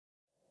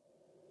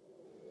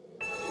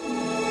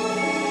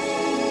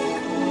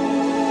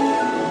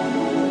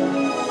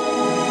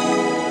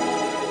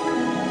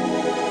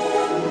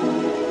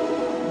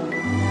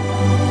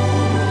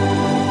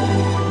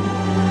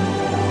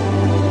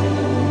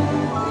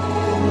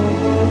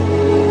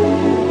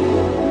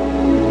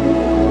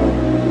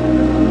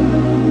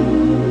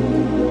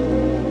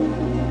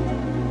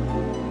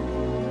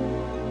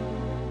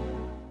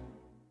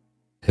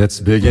It's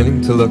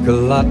beginning to look a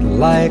lot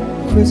like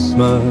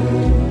Christmas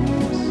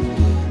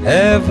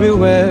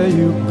everywhere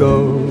you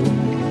go.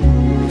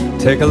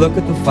 Take a look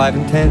at the 5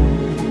 and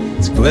 10.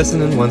 It's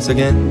glistening once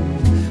again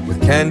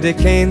with candy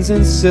canes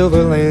and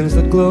silver lanes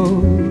that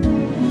glow.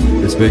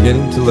 It's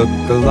beginning to look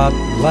a lot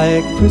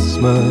like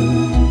Christmas.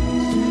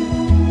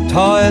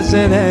 Toys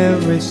in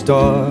every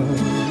store,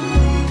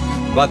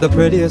 but the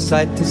prettiest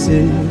sight to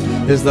see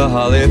is the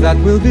holly that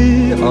will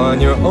be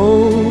on your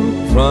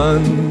own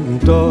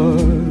front door.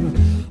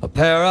 A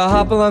pair of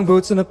hop-along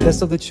boots and a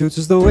pistol that shoots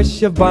is the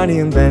wish of Barney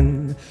and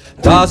Ben.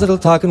 Dolls that'll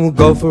talk and will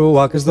go for a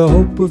walk is the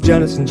hope of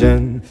Janice and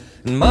Jen.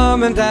 And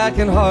Mom and Dad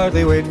can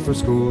hardly wait for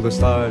school to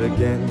start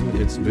again.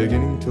 It's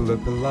beginning to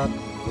look a lot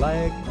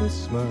like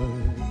Christmas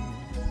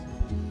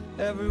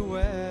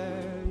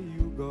everywhere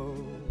you go.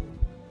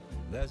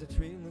 There's a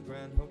tree in the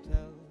Grand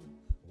Hotel,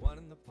 one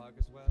in the park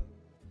as well.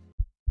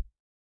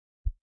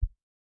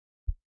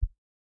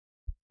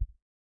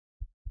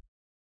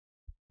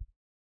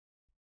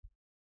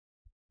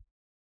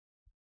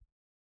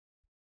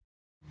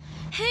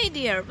 Hey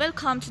dear,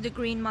 welcome to the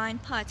Green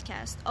Mind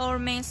podcast. Our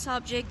main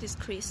subject is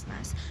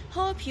Christmas.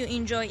 Hope you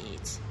enjoy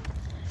it.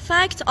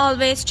 Fact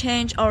always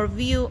change our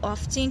view of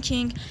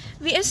thinking.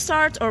 We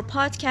start our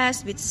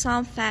podcast with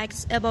some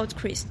facts about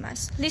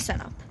Christmas.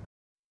 Listen up.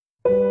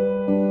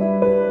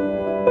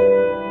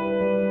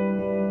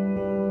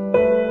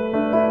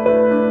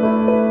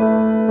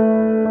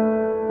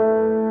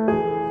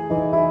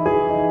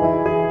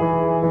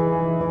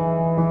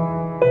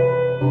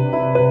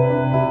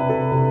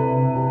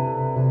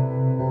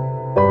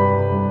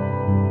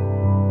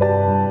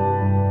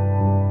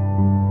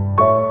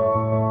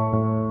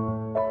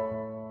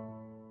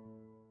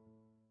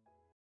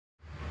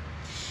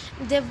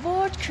 The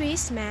word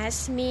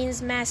Christmas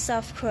means Mass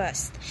of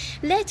Christ,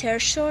 later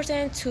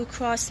shortened to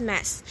Cross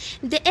Mass.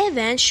 The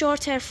event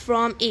shortened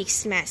from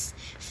Xmas.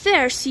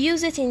 First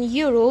used in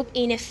Europe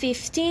in the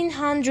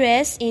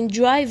 1500s and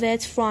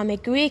derived from a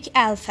Greek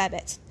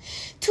alphabet.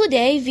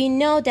 Today we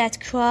know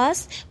that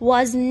Christ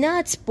was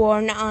not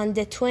born on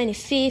the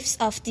 25th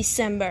of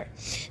December.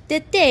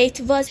 The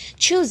date was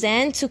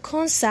chosen to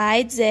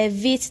coincide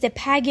with the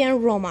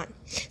pagan Roman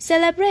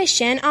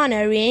celebration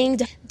honoring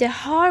the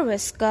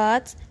harvest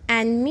god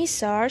and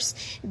Mithras,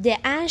 the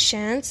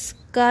ancient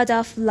god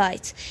of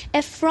light.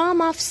 A form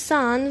of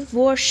sun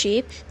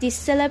worship, this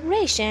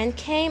celebration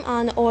came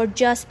on or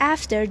just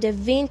after the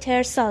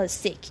winter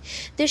solstice,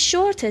 the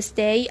shortest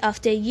day of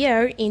the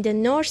year in the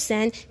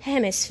northern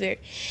hemisphere,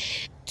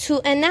 to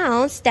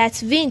announce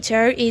that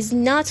winter is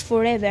not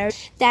forever,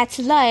 that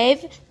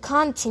life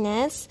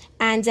continues,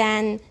 and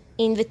an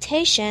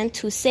invitation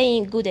to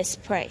saying good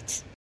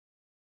spirit.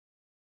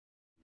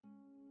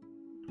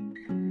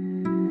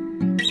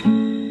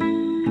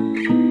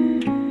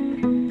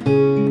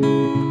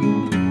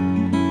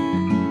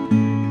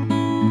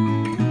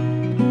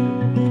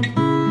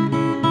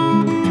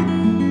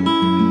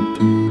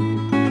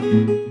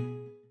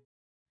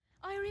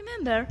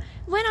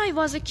 When I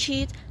was a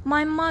kid,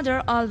 my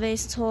mother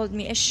always told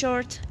me a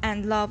short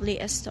and lovely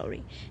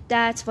story.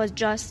 That was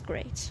just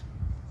great.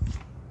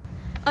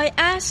 I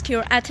ask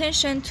your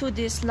attention to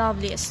this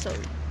lovely story.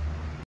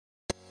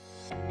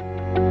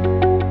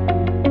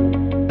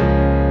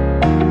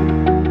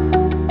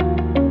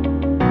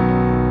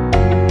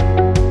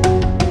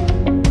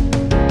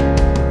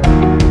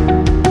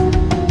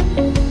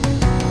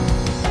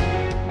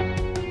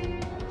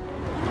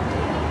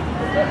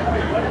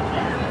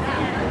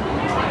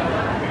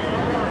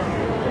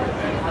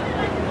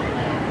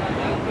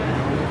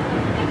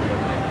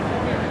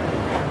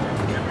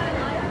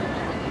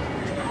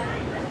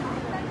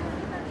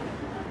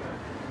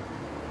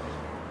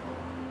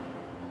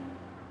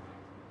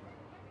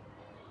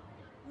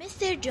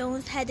 Mr.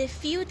 Jones had a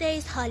few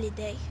days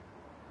holiday,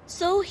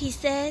 so he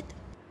said,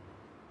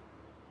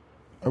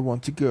 I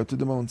want to go to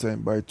the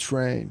mountain by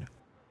train.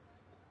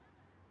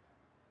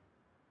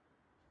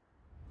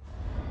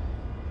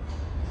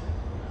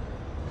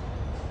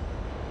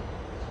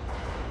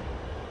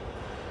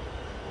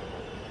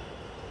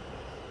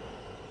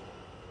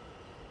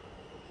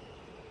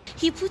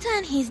 He put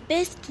on his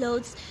best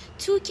clothes,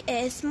 took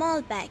a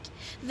small bag,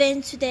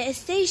 went to the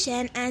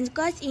station and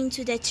got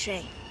into the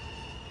train.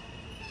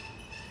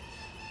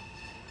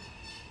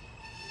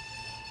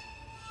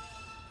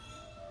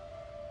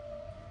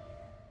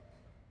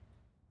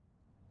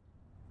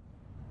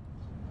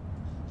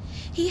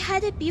 He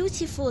had a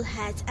beautiful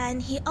hat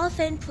and he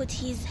often put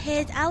his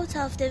head out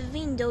of the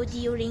window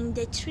during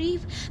the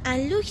trip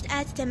and looked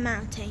at the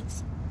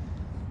mountains.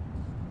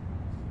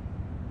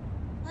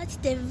 But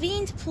the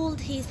wind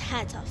pulled his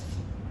hat off.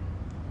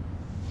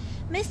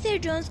 Mr.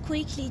 Jones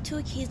quickly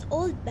took his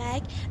old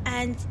bag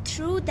and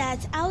threw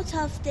that out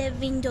of the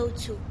window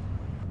too.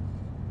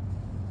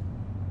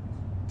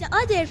 The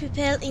other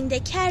people in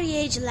the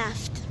carriage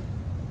laughed.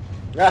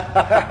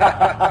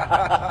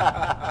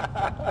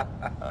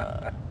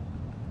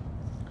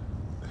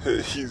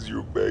 Is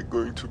your bag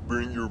going to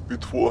bring your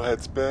beautiful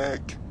hats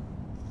back?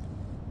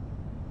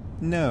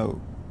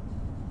 No.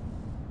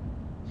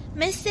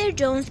 Mr.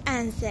 Jones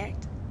answered,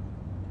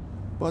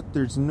 But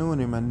there's no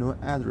name and no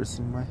address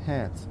in my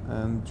hat,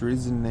 and there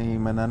is a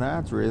name and an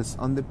address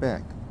on the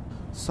back.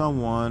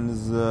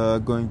 Someone's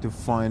going to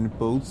find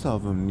both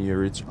of them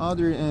near each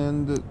other,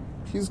 and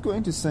he's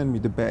going to send me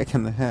the bag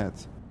and the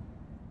hat.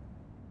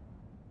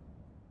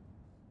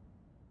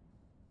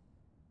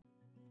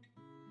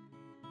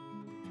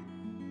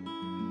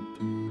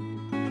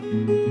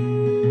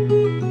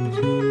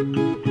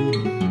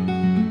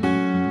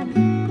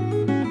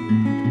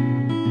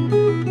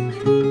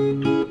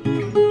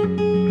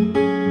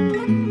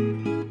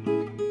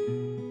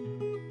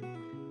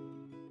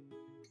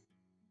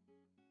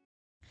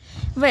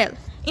 Well,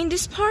 in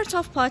this part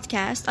of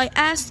podcast, I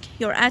ask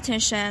your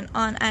attention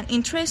on an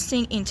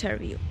interesting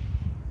interview.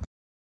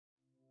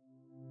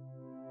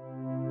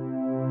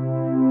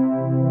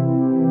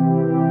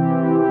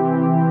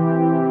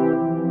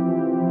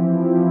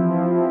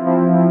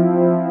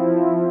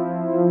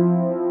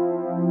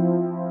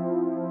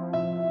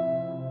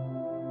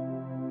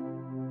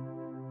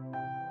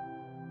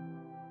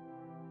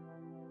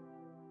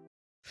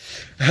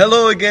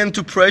 Hello again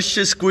to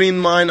Precious Green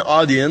Mind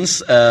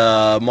audience.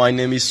 My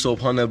name is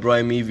Sobhan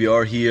Ebrahimi. We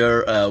are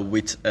here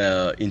with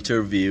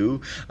interview.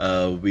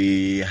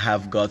 We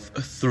have got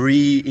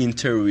 3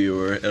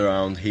 interviewers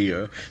around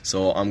here.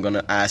 So I'm going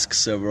to ask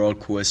several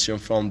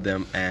questions from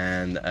them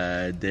and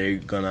they're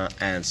going to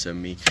answer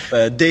me.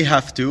 They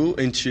have to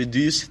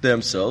introduce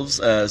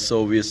themselves.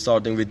 So we're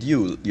starting with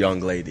you,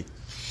 young lady.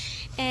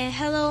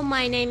 Hello,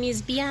 my name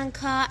is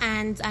Bianca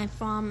and I'm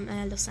from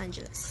Los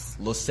Angeles.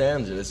 Los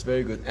Angeles,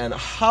 very good. And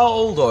how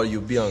old are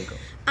you, Bianca?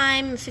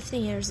 I'm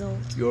 15 years old.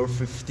 You're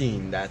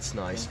 15, that's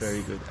nice,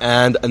 very good.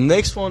 And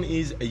next one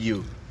is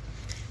you.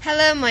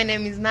 Hello, my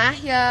name is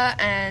Mahia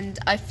and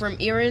I'm from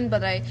Iran,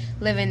 but I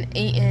live in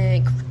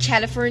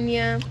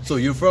California. So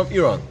you're from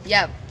Iran?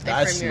 Yeah,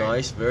 That's from Iran.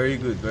 nice, very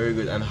good, very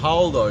good. And how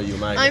old are you,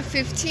 Mahia? I'm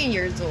 15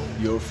 years old.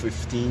 You're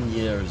 15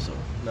 years old,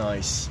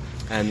 nice.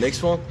 And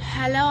next one?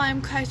 Hello,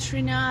 I'm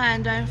Katrina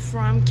and I'm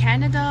from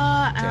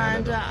Canada.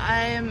 And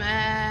I am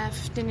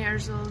 15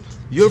 years old.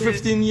 You're too.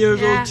 15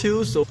 years Yeah. old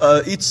too, so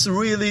it's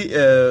really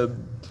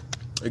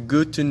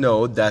good to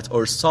know that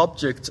our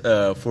subject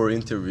for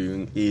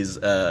interviewing is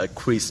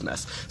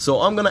Christmas.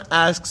 So I'm gonna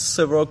ask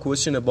several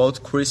questions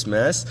about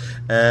Christmas,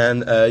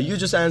 and you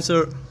just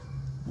answer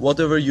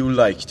whatever you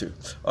like to.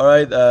 All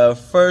right.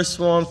 First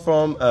one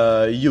from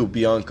you,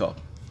 Bianca.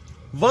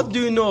 What do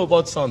you know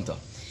about Santa?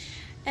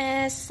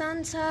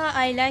 Santa,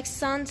 I like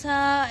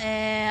Santa.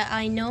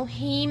 I know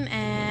him.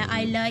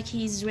 I like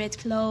his red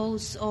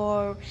clothes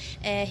or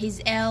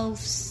his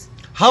elves.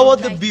 How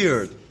about the Like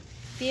beard?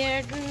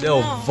 Beard?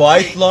 No,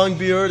 white long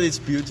beard. It's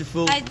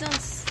beautiful. I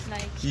don't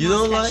like. You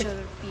don't like? mustache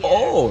or beard.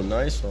 Oh,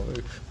 nice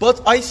one.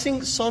 But I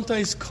think Santa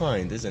is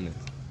kind, isn't it?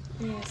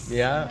 Yes.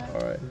 Yeah.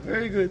 All right.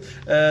 Very good.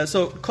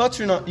 So,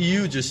 Katrina,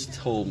 you just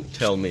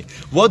tell me,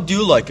 what do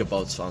you like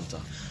about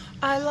Santa?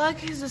 I like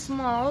his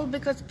smile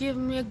because give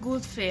me a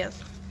good feel.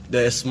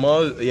 The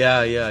smile,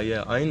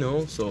 yeah. I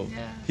know. So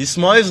Yeah. his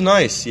smile is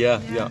nice. Yeah.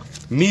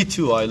 Me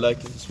too. I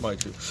like his smile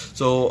too.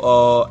 So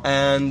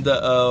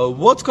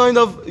what kind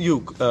of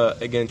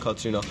again,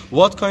 Katrina?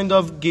 What kind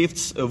of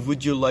gifts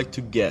would you like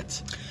to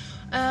get?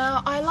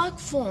 I like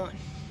phone.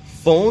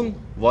 Phone?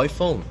 Why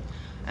phone?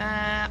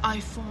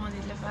 iPhone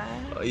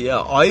 11.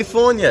 Yeah,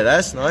 iPhone. Yeah,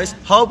 that's nice.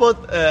 How about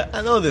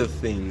another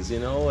things? You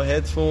know,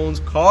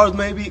 headphones, cars,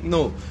 maybe.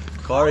 No,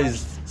 car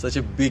is such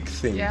a big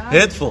thing. Yeah.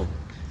 Headphone.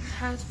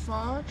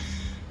 Headphone.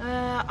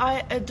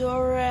 I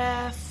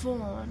adore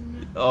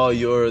phone. Oh,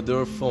 you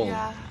adore phone.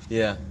 Yeah.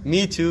 Yeah,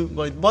 me too.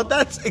 But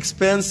that's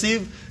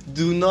expensive.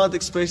 Do not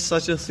expect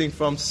such a thing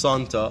from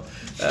Santa.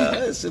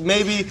 So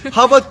maybe.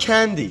 How about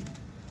candy?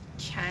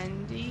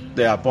 Candy.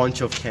 There are a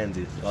bunch of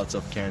candy. Lots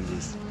of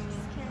candies.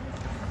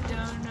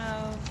 Don't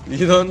know.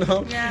 You don't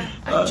know? Yeah,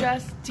 I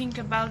just think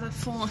about the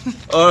phone.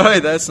 All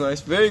right, that's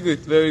nice. Very good,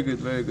 very good,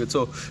 very good.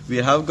 So we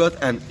have got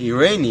an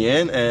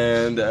Iranian,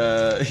 and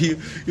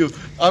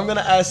I'm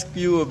gonna ask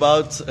you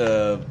about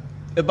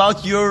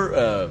your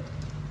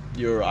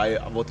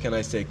what can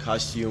I say,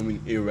 costume in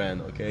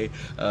Iran. Okay,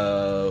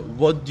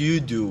 what do you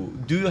do?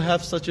 Do you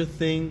have such a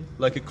thing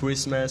like a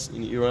Christmas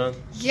in Iran?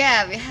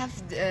 Yeah, we have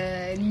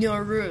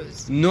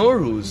Nowruz.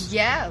 Nowruz.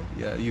 Yeah.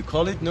 Yeah, you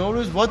call it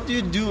Nowruz. What do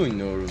you do in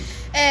Nowruz?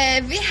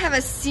 We have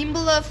a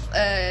symbol of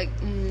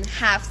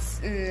half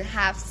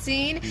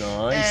scene.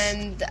 Nice.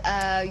 And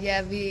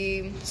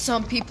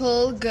some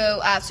people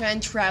go outside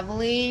and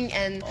traveling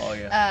and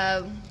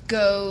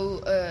go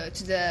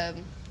to the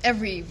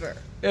everywhere.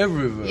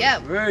 Everywhere. Yeah.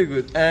 Very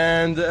good.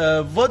 And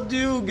what do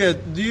you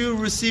get? Do you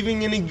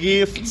receiving any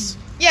gifts?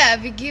 Yeah,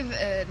 we give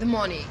the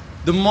money.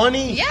 The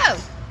money? Yeah.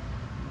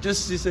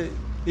 Just you say,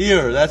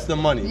 here, that's the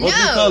money. What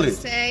do you call it?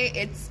 Say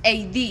it's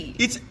AD.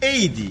 It's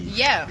AD.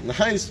 Yeah.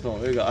 Nice one.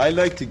 Very good. I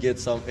like to get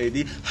some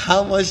AD.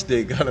 How much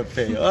they gonna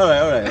pay? All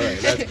right.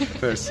 That's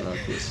personal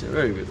question.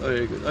 Very good.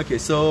 Very good. Okay.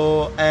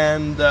 So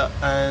and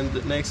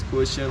next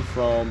question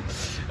from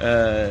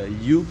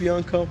you,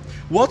 Bianca.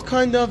 What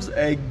kind of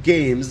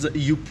games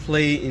you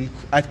play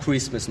at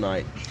Christmas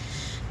night?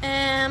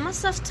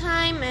 Most of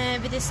time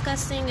we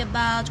discussing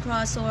about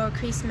cross or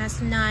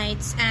Christmas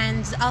nights,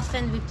 and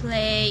often we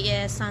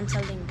play Santa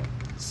Limbo.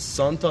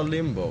 Santa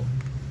Limbo.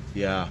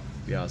 Yeah,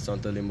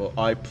 Santa Limbo.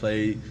 I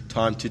play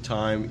time to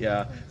time.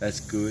 Yeah,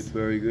 that's good.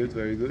 Very good,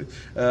 very good.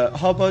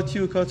 How about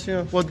you,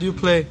 Katrina? What do you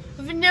play?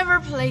 We never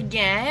play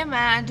game,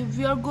 and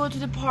we are go to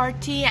the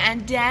party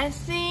and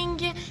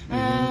dancing.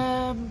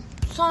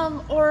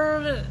 Some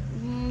or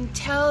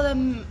tell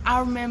them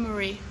our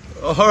memory.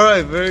 All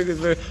right, very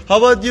good. How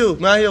about you,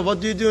 Mahia? What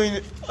do you do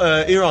in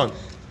Iran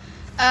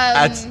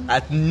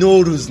at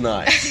Nowruz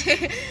night?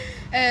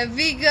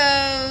 We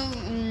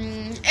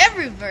go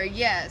everywhere,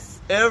 yes.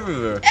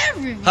 Everywhere.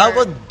 Everywhere. How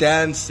about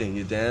dancing?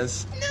 You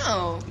dance?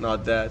 No.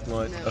 Not that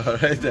much. No. All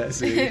right, that's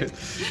really good.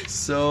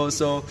 So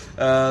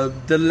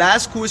the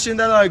last question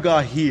that I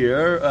got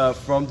here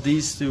from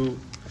these two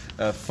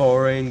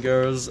foreign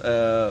girls,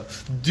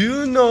 do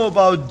you know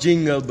about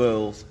Jingle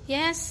Bells?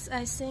 Yes,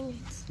 I sing it.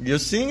 You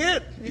sing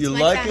it? With You my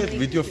like family. it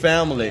with your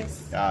family?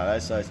 Yes. Yeah,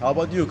 that's nice. How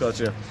about you,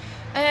 Katrina?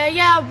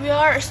 Yeah, we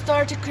are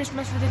starting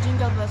Christmas with the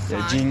Jingle Bells The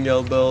song.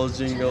 jingle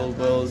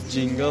bells,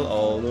 jingle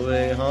all the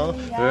way, huh?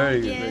 Very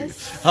good, very good.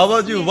 How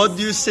about you? What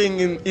do you sing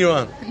in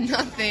Iran?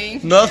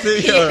 Nothing.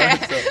 Nothing. Yeah.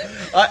 Alright,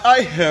 so,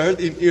 I heard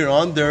in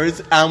Iran there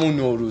is Amu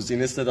Nowruz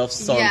instead of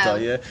Santa.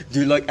 Yeah. Do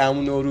you like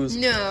Amu Nowruz?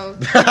 No.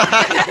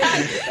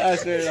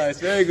 That's very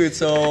nice. Very good.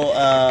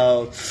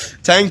 So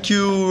thank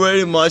you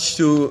very much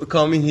to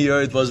coming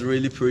here. It was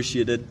really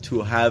appreciated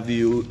to have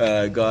you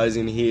guys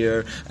in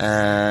here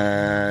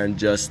and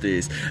just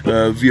this.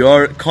 We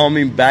are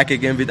coming back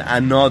again with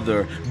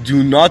another.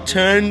 Do not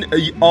turn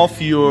off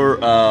your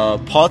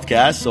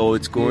podcast. So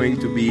it's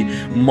going to be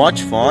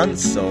much fun.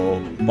 So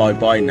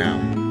bye now.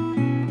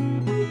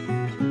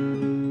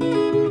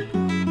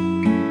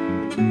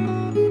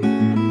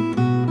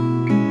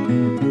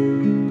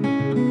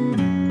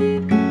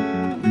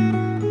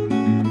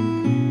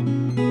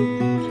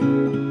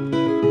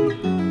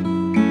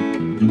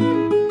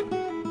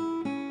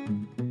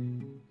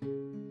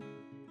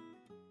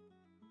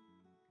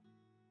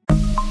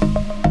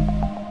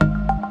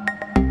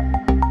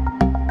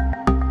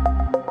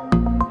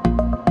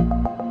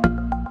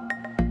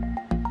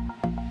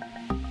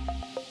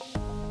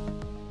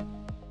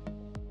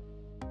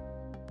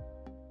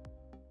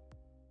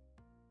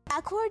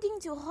 According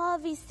to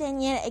Huawei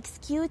senior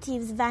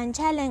executives Van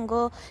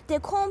Chalengo, the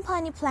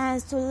company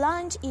plans to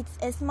launch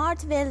its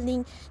smart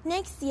welding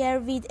next year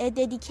with a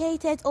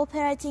dedicated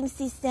operating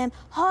system,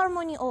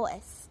 Harmony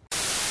OS.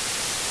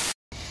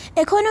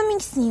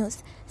 Economics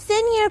news.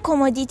 Senior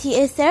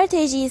commodity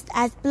strategist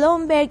at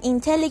Bloomberg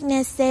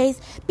Intelligence says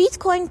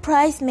Bitcoin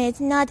price may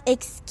not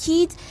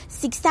exceed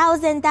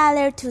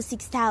 $6,000 to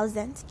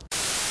 $6,000.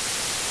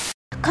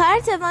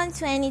 Cartavan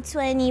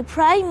 2020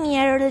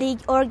 Premier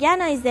League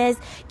organizers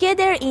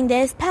gather in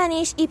the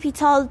Spanish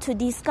capital to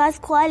discuss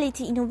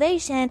quality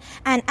innovation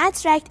and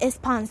attract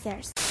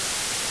sponsors.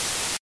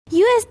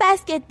 U.S.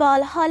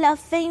 Basketball Hall of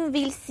Fame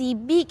will see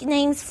big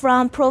names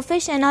from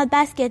Professional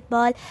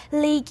Basketball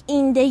League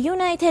in the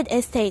United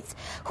States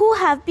who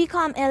have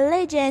become a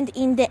legend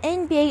in the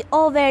NBA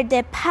over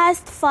the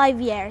past 5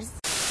 years.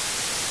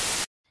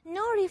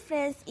 No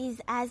reference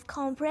is as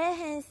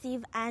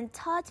comprehensive and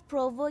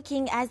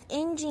thought-provoking as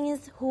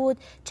engines, hood,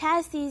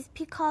 chassis,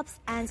 pickups,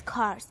 and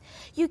cars.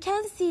 You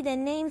can see the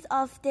names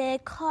of the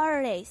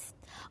car race: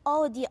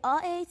 Audi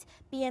A8,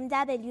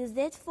 BMW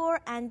Z4,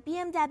 and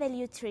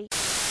BMW 3.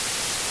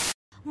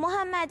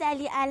 Muhammad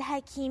Ali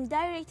Al-Hakim,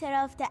 director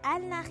of the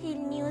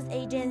Al-Nakhil News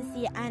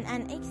Agency and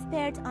an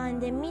expert on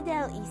the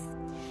Middle East,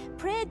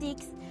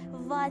 predicts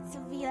what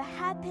will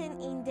happen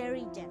in the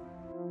region.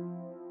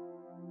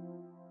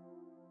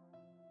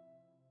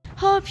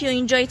 Hope you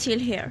enjoyed till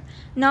here.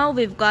 Now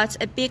we've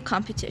got a big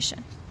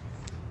competition.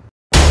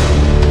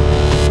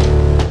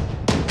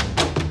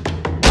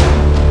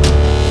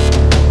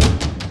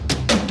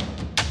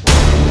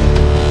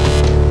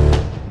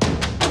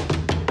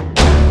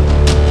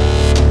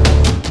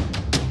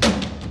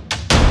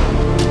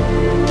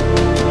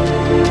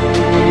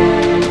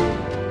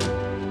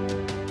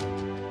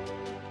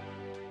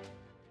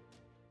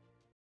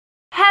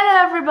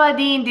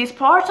 Everybody, in this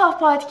part of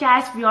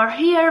podcast we are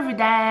here with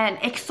an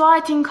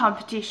exciting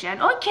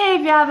competition. Okay,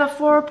 we have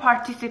 4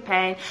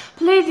 participants.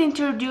 Please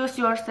introduce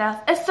yourself.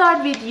 Let's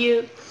start with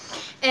you.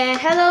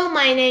 Hello,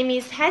 my name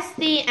is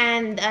Hasti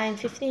and I'm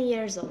 15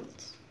 years old.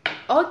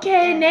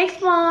 Okay,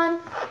 next one.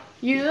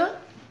 You?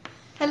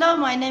 Hello,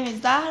 my name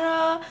is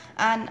Zahra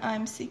and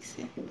I'm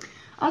 16.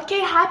 Okay,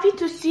 happy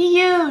to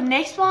see you.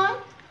 Next one.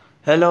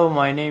 Hello,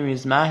 my name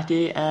is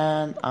Mahdi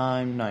and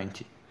I'm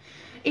 19.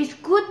 It's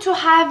good to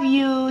have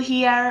you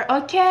here.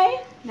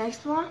 Okay,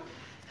 next one.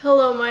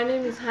 Hello, my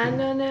name is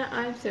Handana.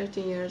 I'm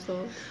 13 years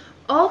old.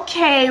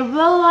 Okay,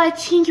 well, I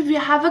think we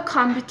have a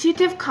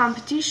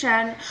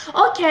competition.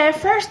 Okay,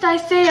 first I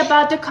say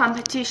about the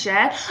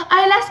competition.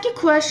 I'll ask a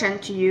question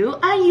to you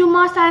and you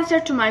must answer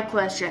to my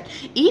question.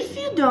 If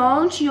you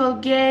don't, you'll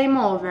game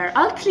over.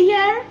 All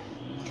clear?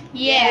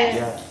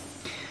 Yes.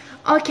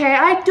 Okay,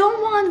 I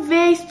don't want to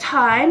waste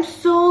time,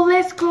 so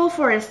let's go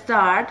for a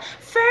start.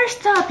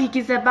 First topic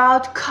is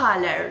about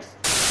colors.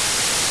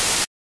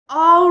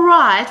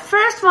 Alright,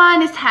 first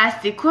one is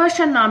Hasti.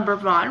 Question number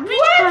 1.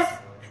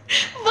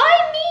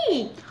 Why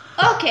me?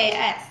 Okay,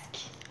 ask.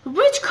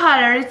 Which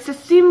color is the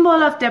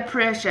symbol of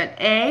depression?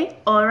 A.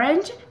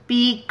 Orange,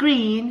 B.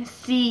 Green,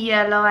 C.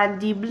 Yellow, and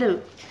D.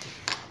 Blue.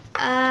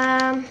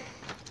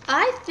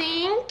 I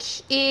think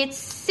it's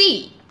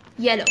C.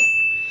 Yellow.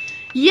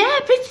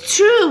 Yep, it's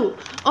true.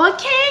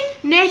 Okay,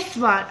 next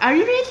one. Are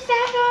you ready,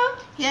 Zahra?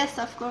 Yes,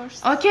 of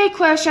course. Okay,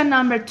 question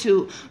number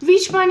 2.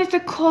 Which one is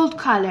the cold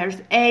colors?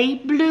 A.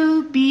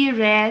 Blue, B.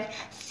 Red,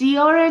 C.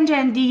 Orange,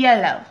 and D.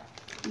 Yellow.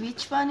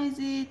 Which one is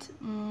it?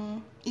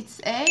 It's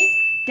A.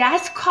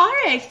 That's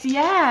correct,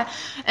 yeah.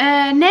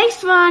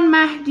 Next one,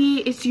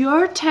 Mahdi, it's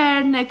your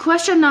turn.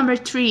 Question number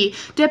 3.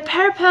 The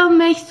purple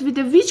mixed with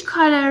the which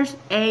colors?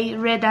 A.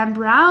 Red and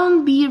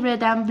brown, B.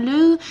 Red and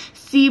blue,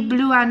 C.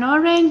 Blue and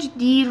orange,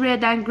 D.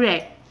 Red and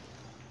gray.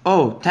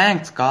 Oh,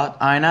 thanks God,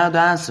 I know the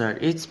answer.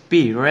 It's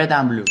B, red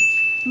and blue.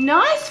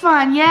 Nice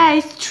one, yeah,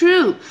 it's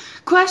true.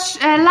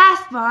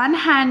 Last one,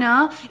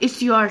 Hannah,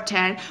 it's your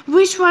turn.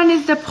 Which one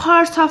is the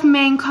part of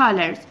main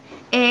colors?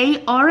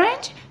 A.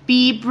 Orange,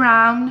 B.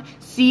 Brown,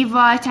 C.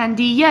 White, and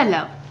D.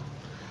 Yellow.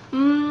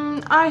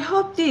 I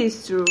hope this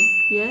is true.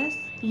 Yes?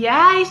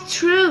 Yeah, it's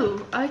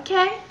true.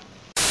 Okay.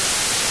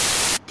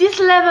 This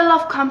level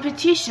of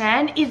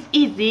competition is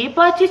easy,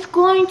 but it's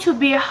going to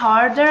be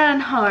harder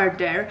and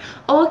harder.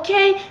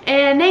 Okay,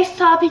 next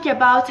topic is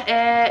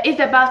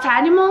about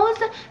animals.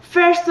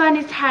 First one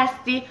is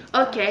Hasti.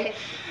 Okay.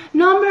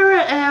 Number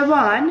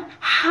 1,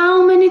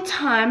 how many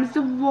times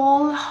the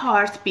whole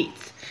heart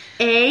beats?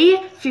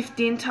 A.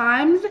 15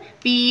 times,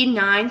 B.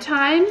 9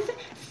 times,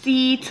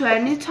 C.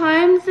 20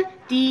 times,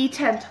 D.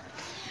 10 times.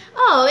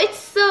 Oh, it's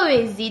so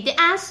easy. The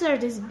answer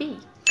is B.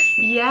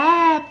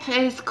 Yep,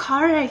 it's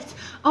correct.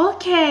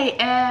 Okay,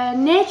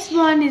 next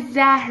one is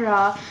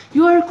Zahra.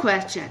 Your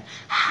question.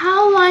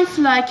 How long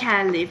fly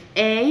can live?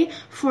 A.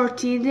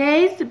 14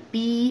 days,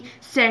 B.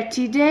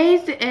 30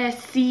 days,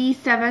 C.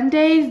 7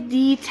 days,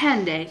 D.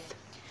 10 days.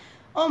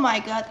 Oh my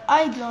god,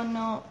 I don't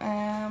know.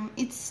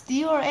 It's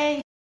D or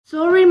A.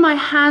 Sorry, my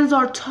hands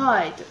are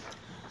tied.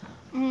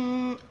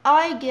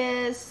 I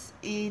guess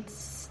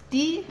it's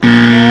D.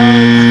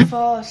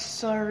 Oh,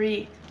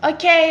 sorry.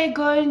 Okay,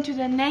 going to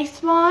the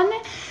next one.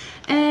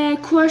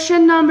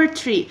 Question number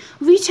 3.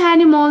 Which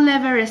animal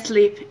never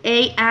sleep?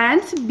 A.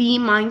 Ant, B.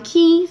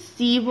 Monkey,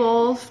 C.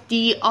 Wolf,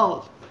 D.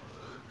 Owl.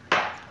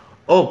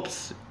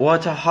 Oops,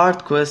 what a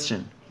hard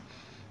question.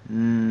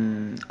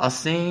 I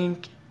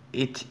think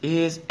it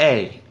is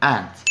A,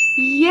 ant.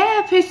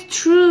 Yep,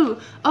 it's true.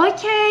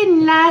 Okay,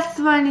 last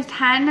one is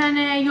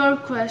Hannah, your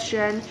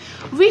question.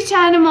 Which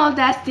animal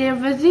does their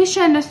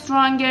vision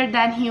stronger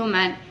than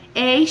human?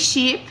 A.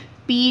 Sheep,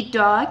 B.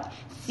 Dog,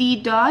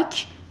 C. Duck,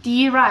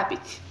 D.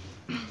 Rabbit.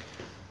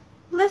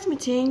 Let me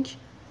think.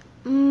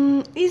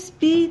 Is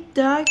B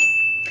dog?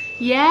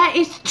 Yeah,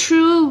 it's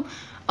true.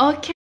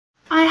 Okay.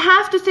 I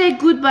have to say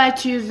goodbye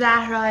to you,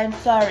 Zahra. I'm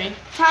sorry.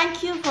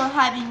 Thank you for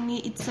having me.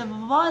 It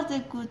was a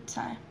good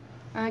time.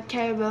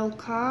 Okay,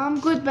 welcome.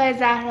 Goodbye,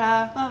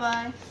 Zahra.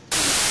 Bye-bye.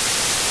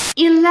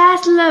 In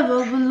last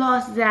level, we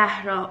lost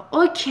Zahra.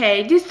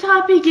 Okay, this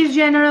topic is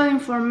general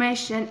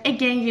information.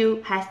 Again,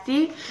 you,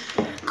 Hasti.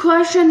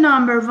 Question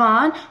number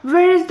 1.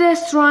 Where is the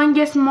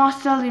strongest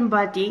muscle in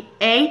body?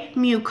 A.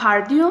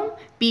 Myocardium,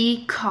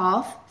 B.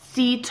 Calf,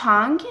 C.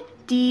 Tongue,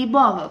 D.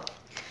 Bowel.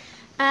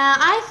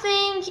 I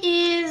think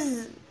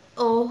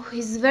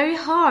it's very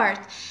hard.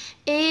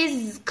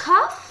 Is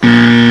cough?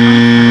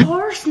 Of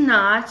course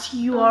not.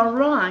 You are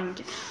wrong.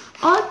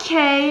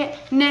 Okay,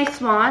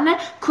 next one.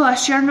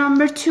 Question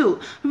number 2.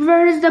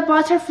 Where is the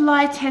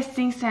butterfly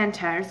testing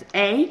centers?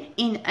 A.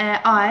 In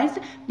eyes,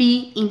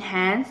 B. In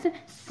hands,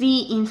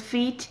 C. In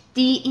feet,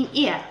 D. In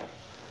ear.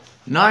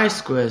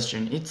 Nice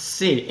question. It's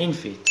C, in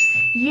feet.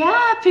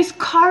 Yep, it's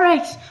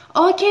correct.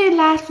 Okay,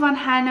 last one,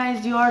 Hannah,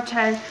 is your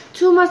turn.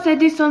 Thomas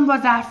Edison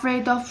was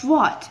afraid of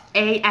what?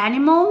 A.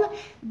 Animal,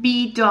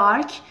 B.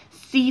 Dark,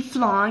 C.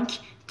 Flunk,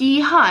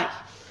 D. High.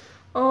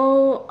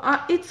 Oh,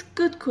 it's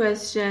good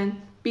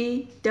question.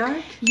 B dark?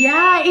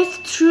 Yeah, it's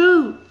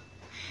true.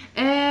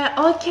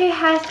 Okay,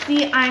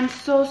 Hasti, I'm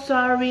so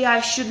sorry.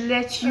 I should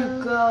let you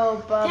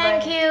go. Bye-bye.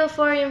 Thank you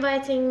for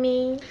inviting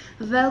me.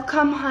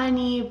 Welcome,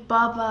 honey.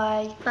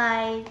 Bye-bye.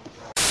 Bye.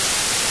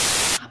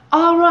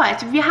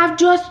 Alright, we have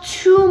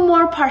just 2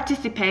 more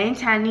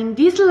participants, and in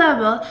this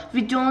level,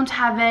 we don't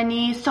have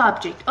any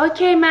subject.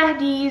 Okay,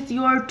 Mahdi, it's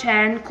your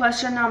turn.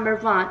 Question number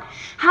 1.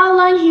 How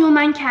long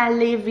human can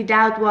live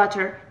without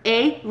water?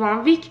 A.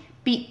 1 week,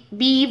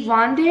 B.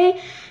 1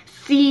 day,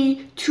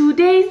 C. 2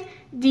 days,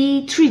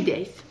 D. 3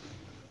 days.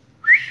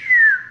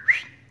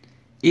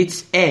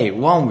 It's A,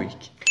 1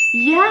 week.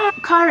 Yeah,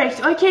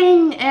 correct.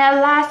 Okay,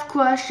 last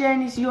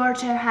question is your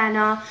turn,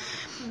 Hannah.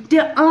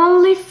 The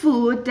only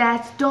food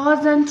that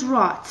doesn't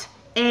rot.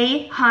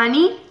 A.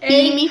 Honey,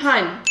 B. Meat.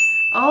 Honey.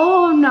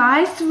 Oh,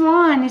 nice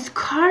one. It's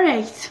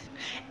correct.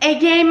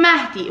 Again,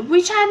 Mahdi,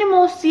 which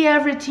animals see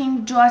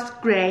everything just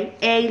gray?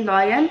 A.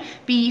 Lion,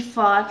 B.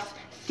 Fox,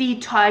 C.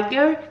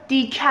 Tiger,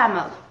 D.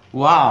 Camel.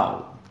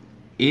 Wow.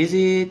 Is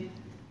it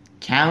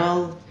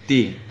camel?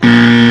 D.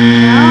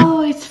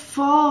 No, it's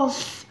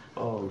false.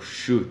 Oh,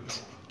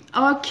 shoot.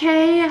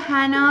 Okay,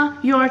 Hannah,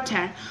 your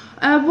turn.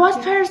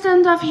 What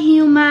percent of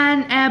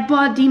human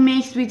body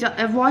mixed with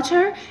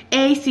water?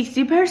 A.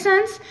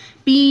 60%,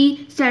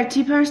 B.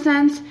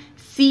 30%,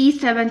 C.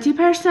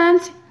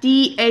 70%,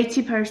 D.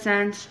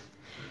 80%.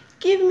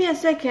 Give me a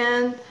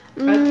second.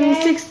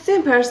 Okay.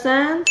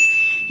 16%.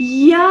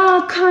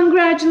 Yeah,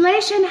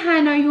 congratulations,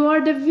 Hannah. You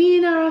are the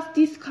winner of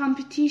this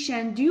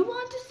competition. Do you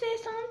want to say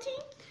something?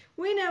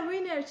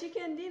 Winner,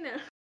 chicken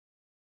dinner.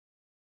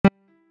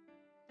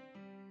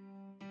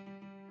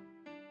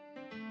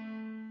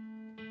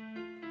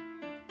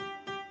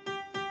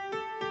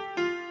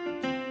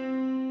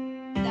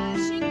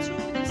 Dashing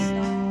through the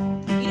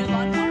snow in a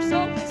one-horse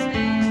open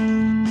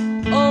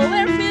sleigh.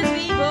 Over fields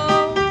we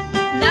go,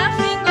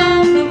 laughing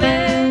all the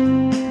way.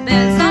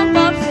 Bells on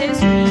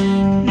bobtails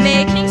ring,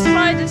 making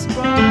spiders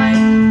bright.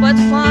 What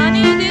fun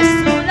it is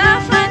to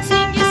laugh and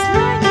sing a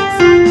slide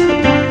inside the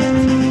night.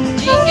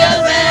 Jingle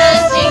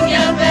bells,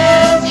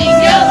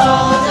 jingle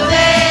all the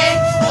way.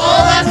 Oh,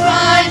 what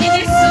fun it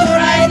is to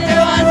ride in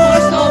a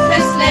one-horse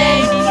open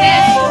sleigh.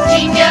 Hey,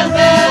 jingle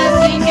bells,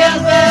 jingle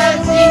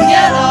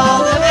all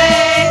the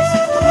way.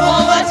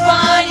 Oh, what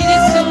fun it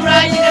is to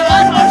ride in a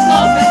one-horse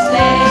open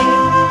sleigh.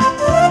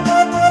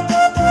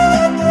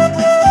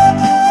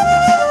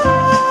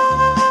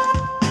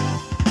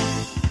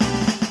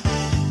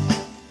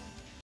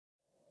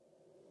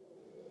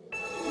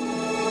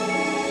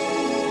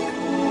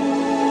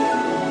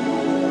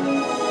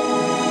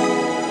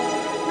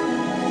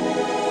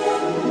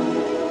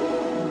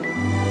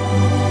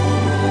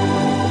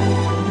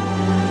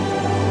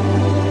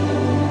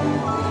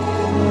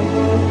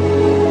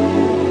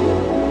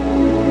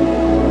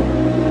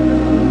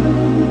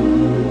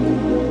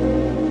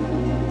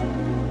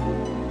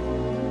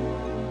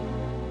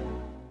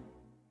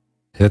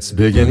 It's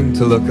beginning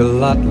to look a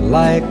lot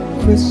like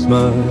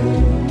Christmas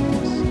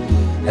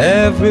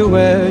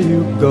everywhere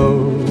you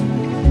go.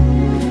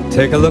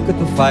 Take a look at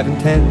the 5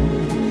 and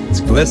 10, it's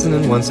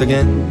glistening once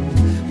again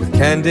with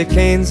candy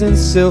canes and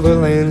silver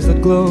lanes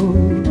that glow.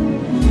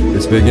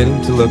 It's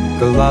beginning to look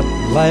a lot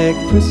like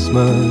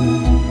Christmas,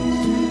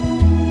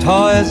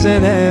 toys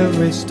in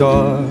every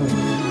store.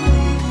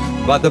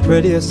 But the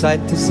prettiest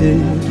sight to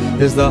see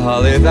is the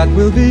holly that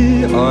will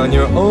be on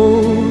your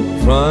own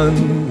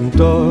front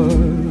door.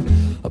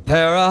 A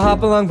pair of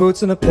hop-along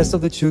boots and a pistol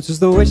that shoots is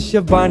the wish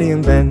of Barney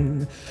and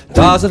Ben.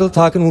 Dolls that'll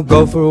talk and we'll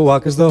go for a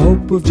walk is the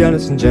hope of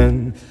Janice and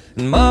Jen.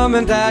 And Mom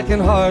and Dad can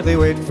hardly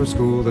wait for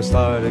school to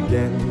start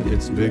again.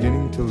 It's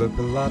beginning to look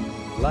a lot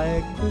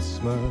like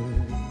Christmas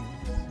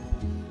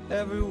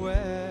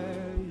everywhere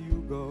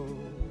you go.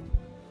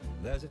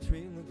 There's a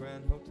tree in the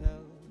Grand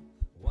Hotel,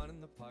 one in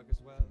the park as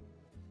well.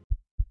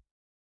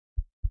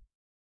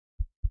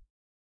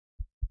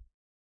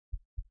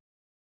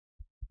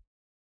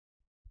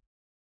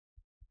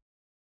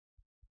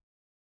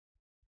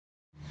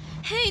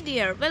 Hey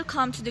dear,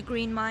 welcome to the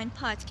Green Mind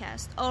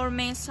podcast. Our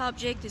main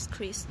subject is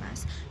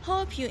Christmas.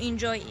 Hope you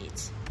enjoy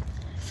it.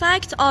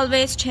 Fact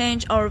always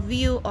change our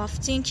view of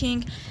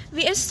thinking.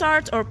 We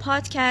start our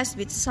podcast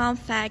with some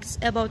facts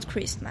about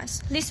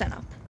Christmas. Listen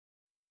up.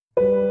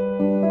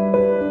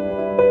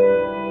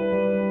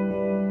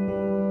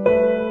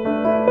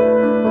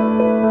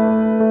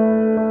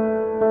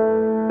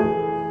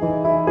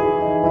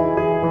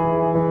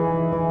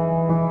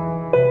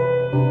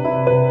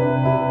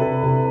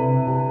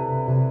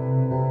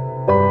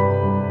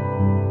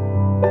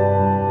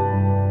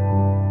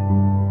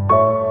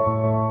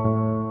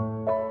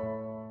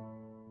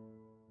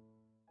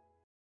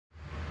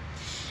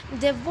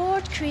 The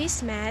word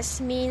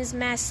Christmas means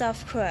Mass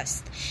of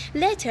Christ,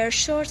 later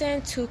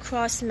shortened to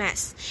Cross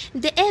Mass.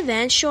 The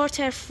event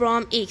shortened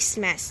from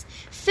Xmas.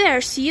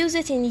 First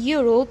used in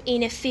Europe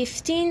in the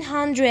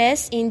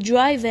 1500s and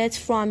derived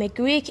from a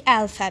Greek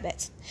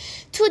alphabet.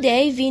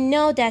 Today we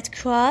know that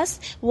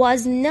Christ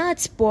was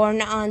not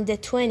born on the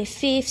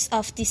 25th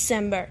of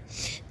December.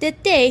 The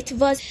date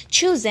was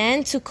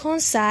chosen to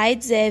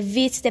coincide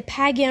with the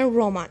pagan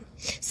Roman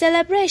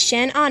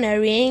celebration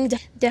honoring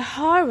the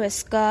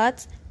harvest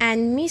god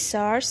and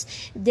Mithras,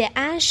 the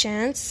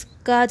ancient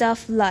god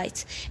of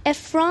light. A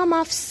form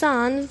of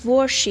sun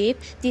worship,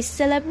 this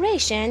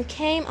celebration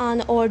came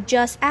on or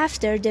just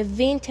after the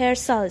winter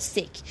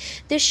solstice,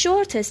 the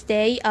shortest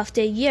day of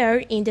the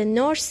year in the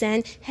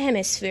northern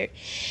hemisphere,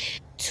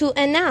 to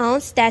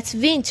announce that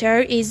winter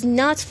is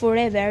not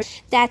forever,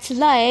 that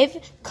life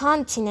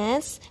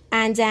continues,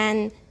 and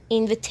an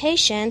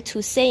invitation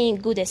to saying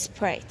good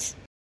spirit.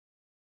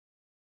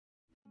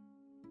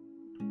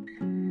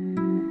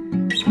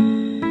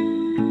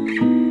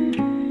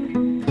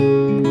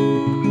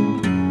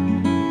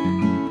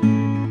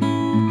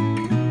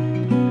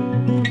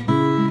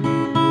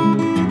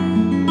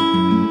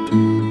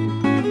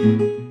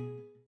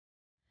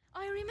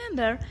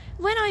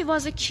 When I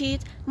was a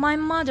kid, my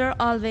mother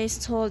always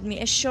told me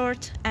a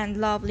short and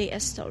lovely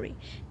story.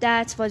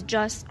 That was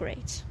just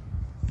great.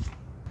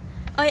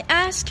 I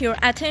ask your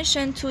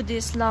attention to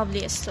this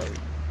lovely story.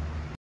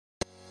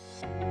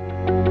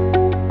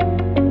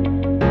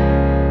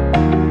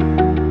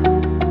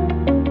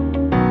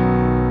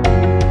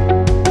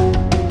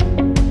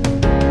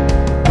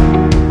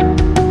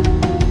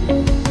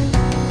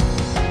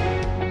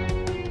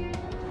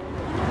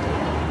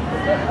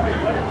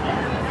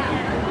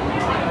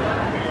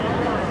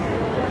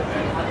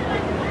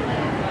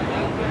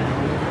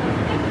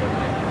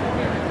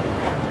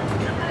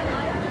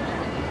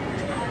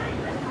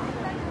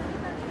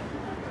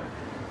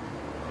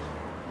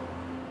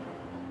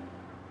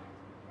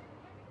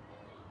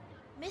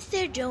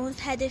 Mr. Jones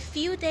had a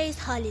few days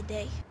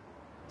holiday.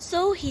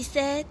 So he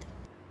said,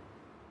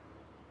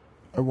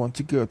 I want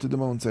to go to the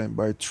mountain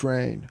by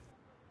train.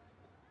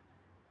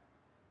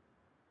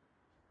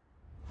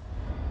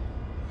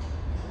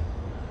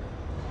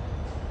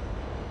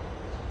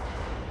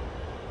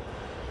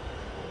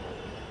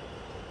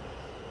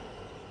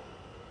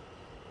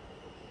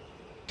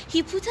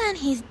 he put on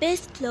his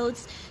best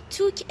clothes,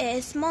 took a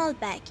small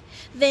bag,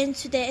 went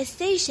to the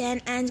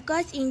station and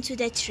got into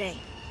the train.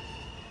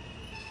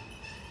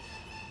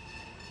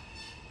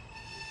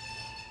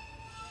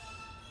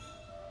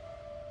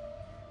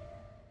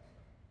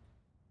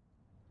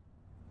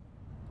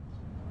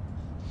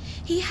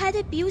 He had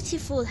a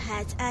beautiful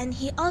hat and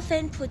he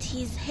often put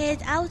his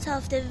head out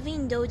of the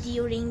window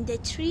during the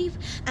trip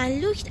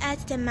and looked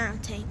at the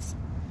mountains.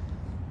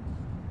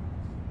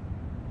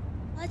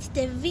 But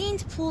the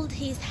wind pulled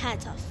his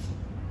hat off.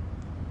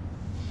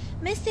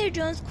 Mr.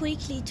 Jones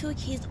quickly took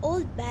his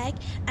old bag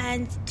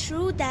and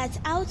threw that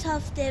out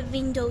of the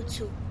window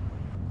too.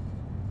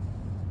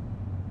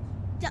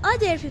 The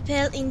other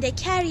people in the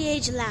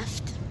carriage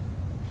laughed.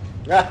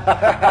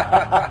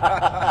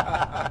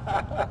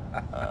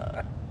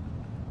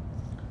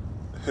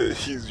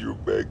 Is your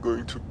bag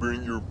going to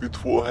bring your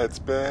beautiful hats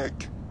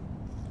back?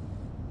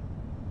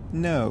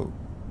 No,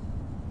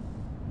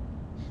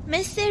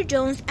 Mr.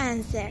 Jones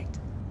answered.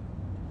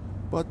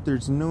 but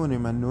there's no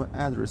name and no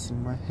address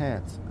in my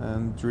hat,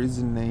 and there is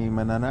a name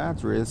and an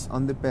address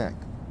on the back.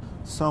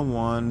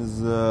 Someone's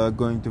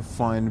going to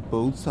find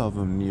both of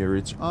them near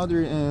each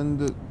other,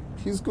 and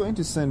he's going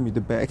to send me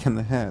the bag and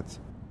the hat.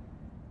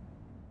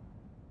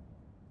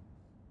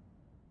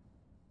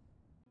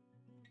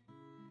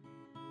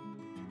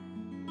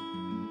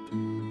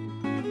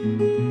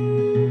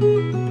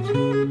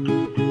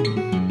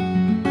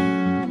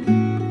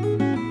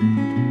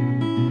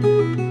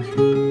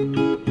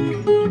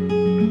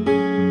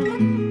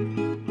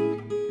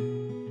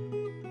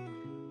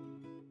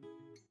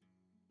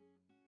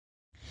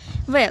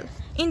 Well,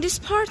 in this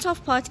part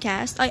of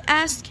podcast, I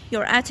ask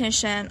your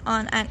attention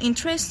on an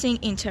interesting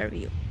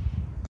interview.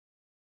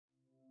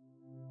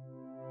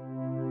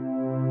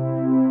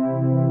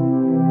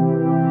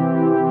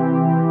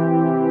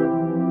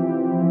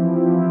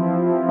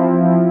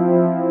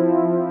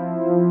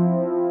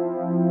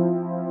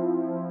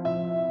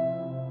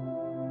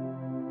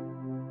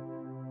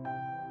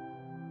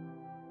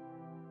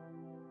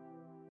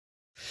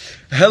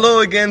 Hello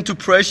again to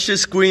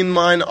Precious Green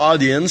Mind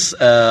audience.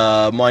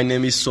 My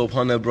name is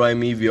Sobhan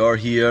Ebrahimi. We are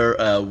here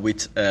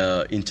with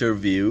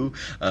interview.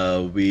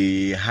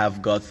 We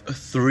have got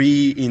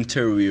 3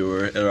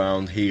 interviewers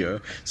around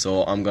here.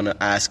 So I'm going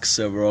to ask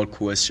several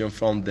questions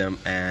from them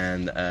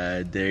and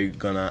they're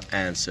going to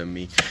answer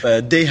me.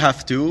 They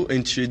have to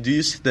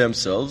introduce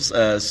themselves.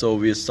 So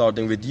we're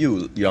starting with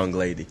you, young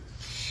lady.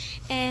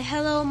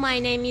 Hello, my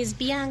name is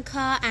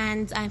Bianca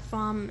and I'm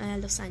from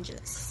Los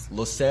Angeles.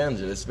 Los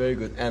Angeles, very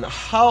good. And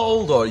how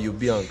old are you,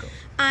 Bianca?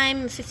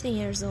 I'm 15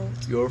 years old.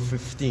 You're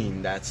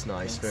 15, that's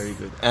nice, very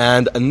good.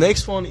 And the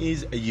next one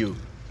is you.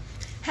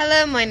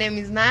 Hello, my name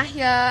is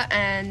Mahia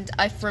and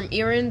I'm from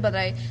Iran, but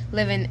I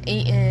live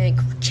in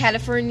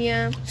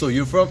California. So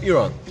you're from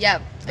Iran? Yeah,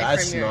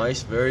 that's from Iran.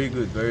 Nice, very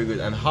good, very good.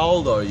 And how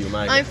old are you,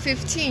 Mahia? I'm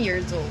 15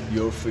 years old.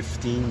 You're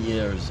 15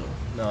 years old,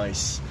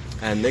 nice.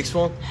 And next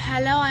one?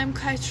 Hello, I'm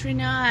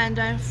Katrina and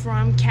I'm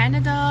from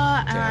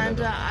Canada. And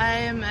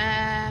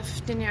I'm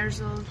 15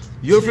 years old.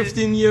 You're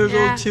 15 years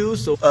Yeah. old too?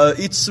 So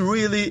it's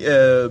really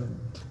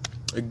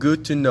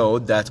good to know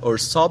that our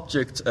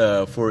subject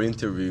for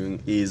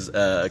interviewing is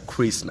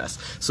Christmas.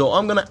 So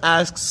I'm going to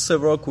ask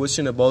several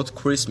questions about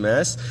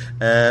Christmas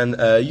and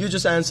you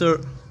just answer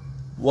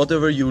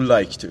whatever you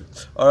like to.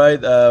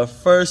 Alright,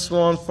 first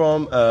one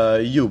from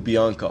you,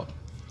 Bianca.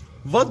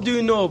 What do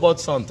you know about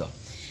Santa?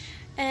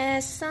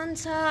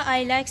 Santa,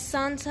 I like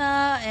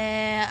Santa.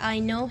 I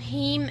know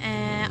him.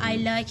 I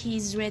like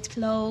his red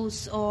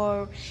clothes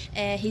or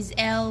his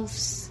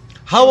elves.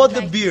 How about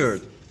the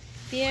beard?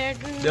 Beard?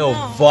 No, No.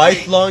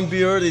 white long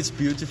beard, it's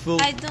beautiful.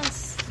 I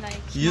don't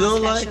like. You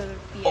don't like? mustache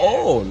or beard.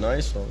 Oh,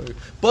 nice one.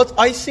 But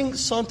I think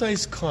Santa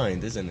is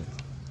kind, isn't it?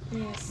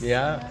 Yes.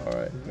 Yeah, all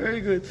right, very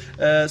good.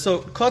 So,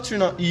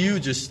 Katrina, you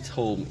just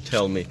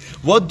tell me,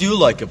 what do you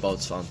like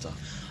about Santa?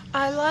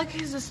 I like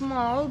his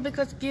smile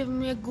because give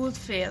me a good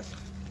feel.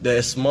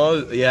 The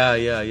smile,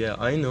 yeah.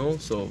 I know.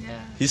 So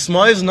his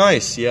smile is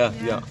nice.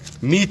 Yeah.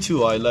 Me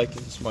too. I like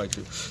his smile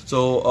too.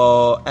 So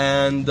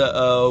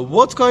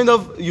what kind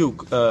of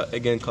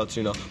again,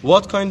 Katrina?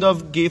 What kind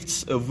of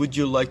gifts would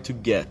you like to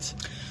get?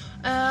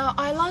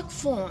 I like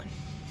phone.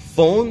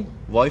 Phone?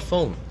 Why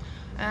phone?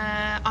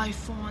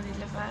 iPhone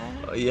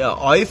 11. Yeah,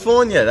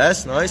 iPhone. Yeah,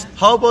 that's nice.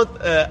 How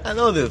about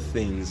another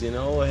things?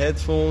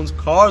 Headphones,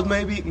 car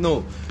maybe?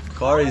 No,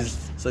 car is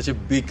such a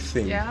big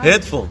thing. Yeah.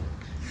 Headphone.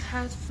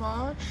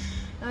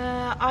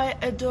 I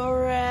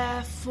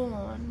adore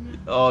phone.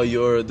 Oh,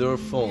 you adore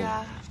phone.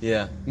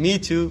 Yeah, me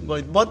too.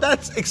 But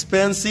that's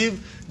expensive.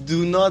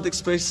 Do not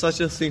expect such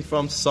a thing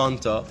from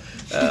Santa.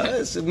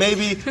 So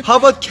maybe. How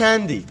about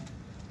candy?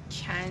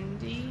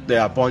 Candy? There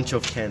are a bunch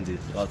of candy.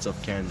 Lots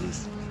of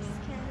candies.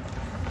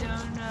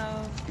 Don't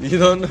know. You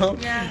don't know?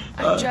 Yeah,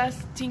 I just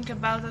think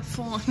about the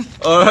phone.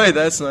 All right,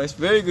 that's nice.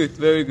 Very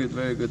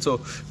good.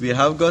 So we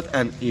have got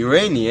an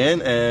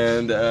Iranian,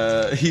 and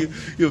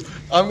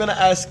I'm gonna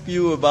ask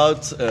you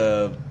about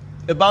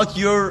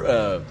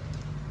your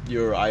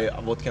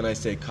what can I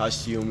say,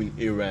 costume in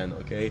Iran.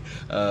 Okay,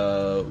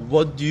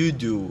 what do you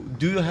do?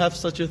 Do you have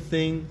such a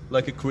thing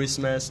like a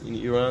Christmas in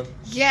Iran?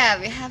 Yeah,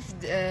 we have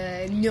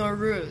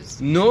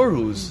Nowruz.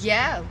 Nowruz.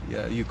 Yeah.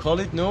 Yeah, you call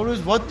it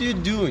Nowruz. What do you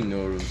do in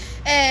Nowruz?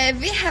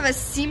 We have a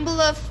symbol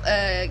of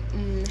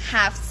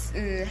half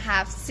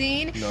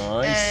scene.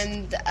 Nice.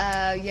 And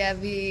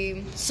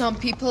some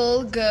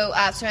people go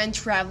outside and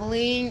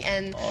traveling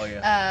and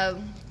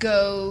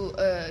go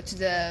to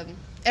the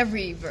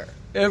everywhere.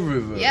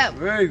 Everywhere. Yeah.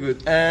 Very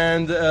good.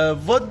 And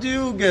what do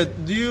you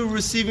get? Do you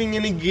receiving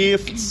any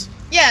gifts?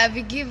 Yeah,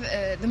 we give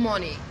the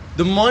money.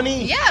 The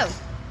money? Yeah.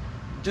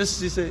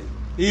 Just you say,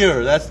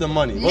 here, that's the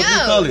money. What do you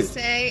call it?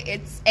 Say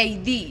it's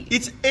AD.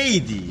 It's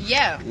AD.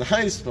 Yeah.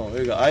 Nice one.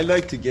 Very good. I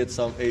like to get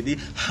some AD.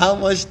 How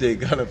much they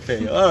gonna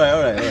pay? All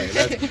right.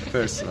 That's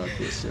personal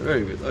question.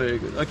 Very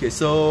good. Okay.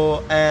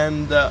 So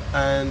and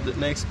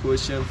next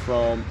question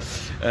from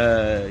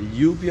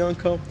you,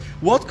 Bianca.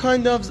 What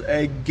kind of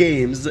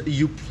games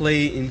you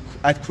play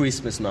at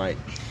Christmas night?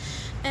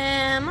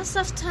 Most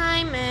of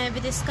time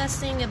we're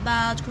discussing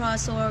about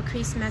cross or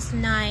Christmas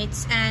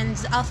nights, and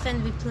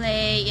often we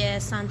play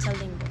Santa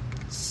Limbo.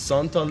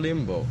 Santa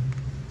Limbo.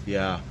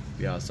 Yeah,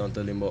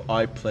 Santa Limbo.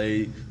 I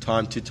play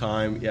time to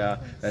time. Yeah,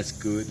 that's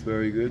good.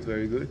 Very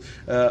good.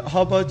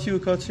 How about you,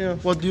 Katrina?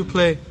 What do you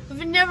play?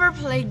 We never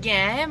play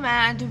game,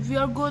 and we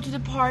are go to the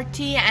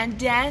party and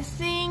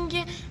dancing.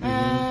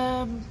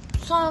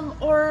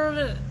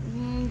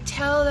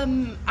 Tell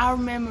them our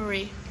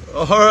memory.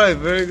 All right,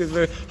 very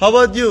good. How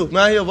about you,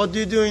 Mahia? What do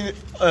you do in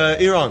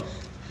Iran?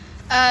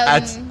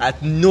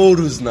 At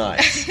Nowruz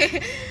night.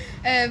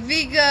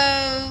 We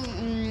go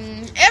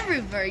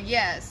everywhere.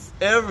 Yes.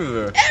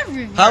 Everywhere.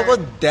 How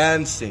about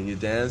dancing? You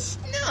dance?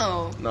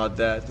 No. Not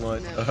that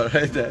much. No. All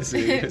right, that's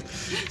good.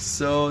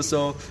 So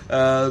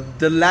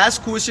the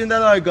last question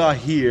that I got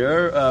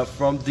here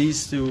from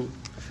these two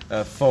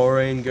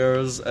foreign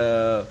girls.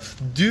 Do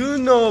you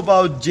know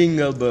about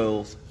Jingle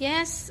Bells?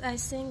 Yes, I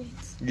sing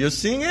it. You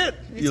sing it?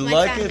 With You my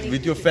like family. it?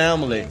 With your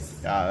family? Yes.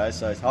 Yeah,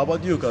 that's nice. How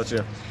about you,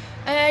 Katrina?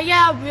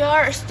 We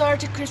are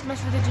starting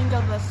Christmas with the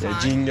Jingle Bells song.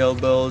 Jingle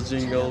bells,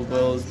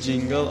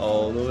 jingle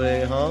all the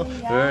way, huh?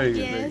 Very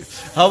good.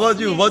 How about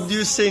you? What do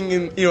you sing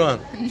in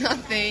Iran?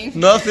 Nothing.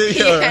 Nothing?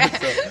 Yeah. All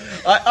right, so,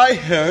 I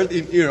heard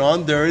in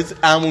Iran there is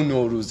Amu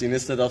Nowruz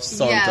instead of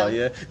Santa,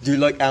 yeah? Do you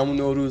like Amu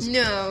Nowruz?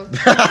 No.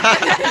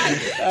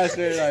 That's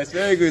very nice.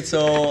 Very good.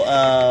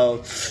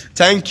 So,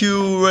 thank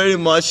you very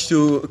much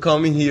to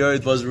coming here.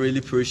 It was really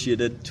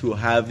appreciated to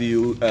have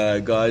you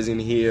guys in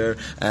here.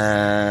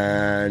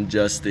 And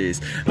just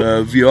this.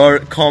 We are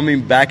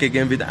coming back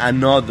again with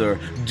another.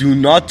 Do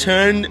not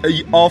turn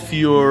off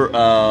your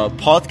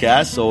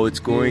podcast. So, it's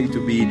going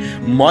to be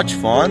much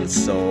fun.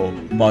 So,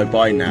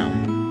 bye-bye now.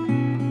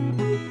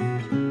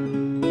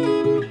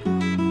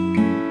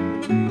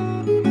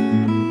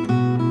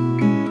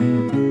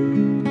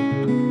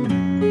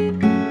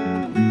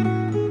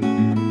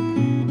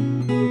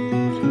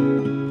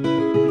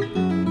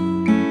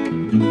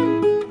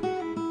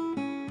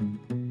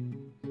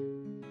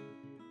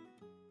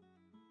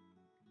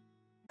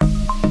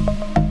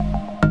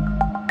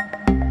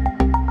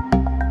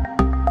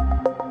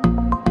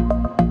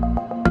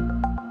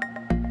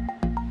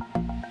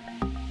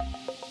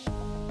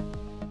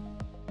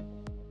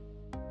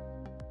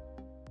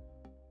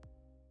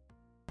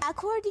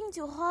 According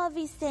to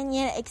Huawei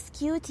senior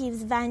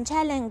executives Van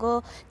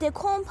Chalengo, the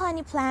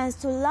company plans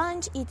to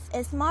launch its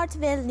smart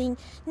welding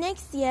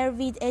next year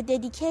with a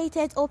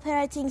dedicated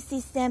operating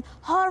system,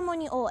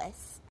 Harmony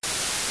OS.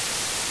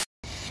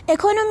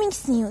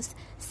 Economics news.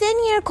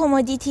 Senior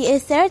commodity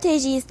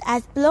strategist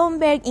at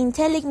Bloomberg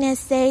Intelligence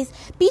says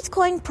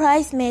Bitcoin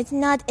price may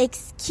not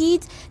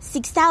exceed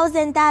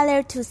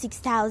 $6,000 to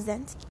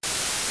 $6,000.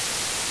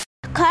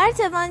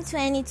 Cartavan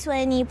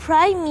 2020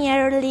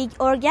 Premier League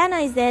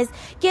organizers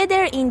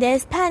gather in the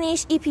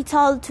Spanish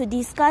capital to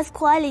discuss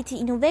quality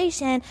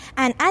innovation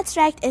and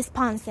attract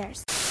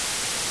sponsors.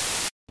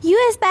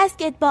 US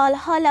Basketball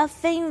Hall of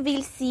Fame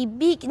will see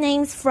big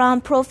names from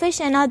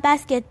professional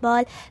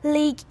basketball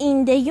league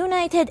in the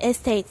United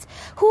States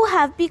who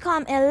have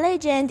become a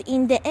legend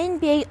in the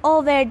NBA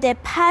over the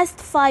past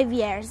 5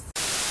 years.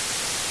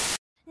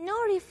 No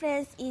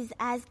reference is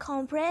as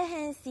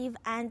comprehensive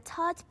and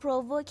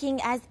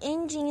thought-provoking as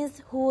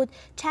engines, hood,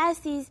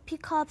 chassis,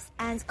 pickups,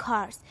 and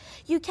cars.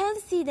 You can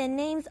see the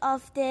names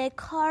of the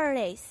car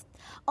race: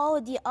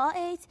 Audi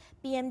A8,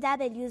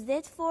 BMW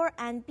Z4,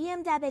 and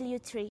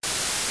BMW 3.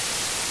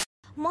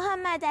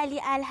 Muhammad Ali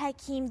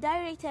Al-Hakim,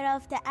 director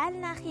of the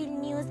Al-Nakhil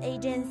News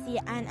Agency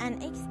and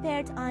an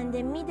expert on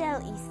the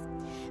Middle East,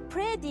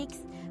 predicts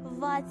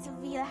what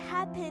will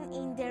happen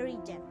in the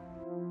region.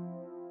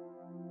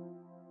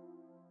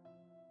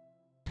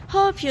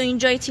 Hope you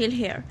enjoy till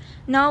here.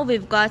 Now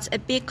we've got a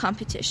big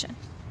competition.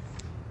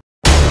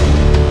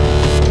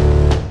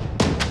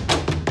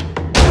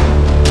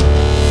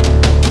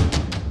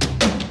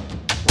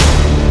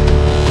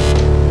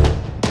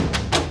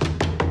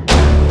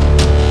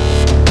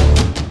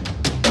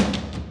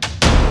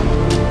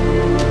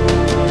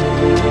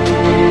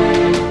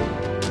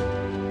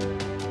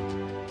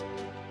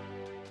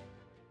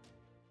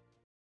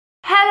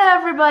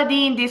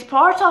 Everybody, in this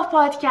part of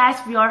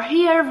podcast we are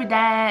here with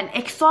an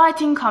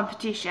exciting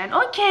competition.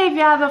 Okay, we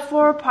have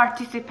 4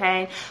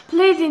 participants.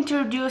 Please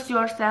introduce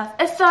yourself.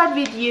 Let's start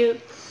with you.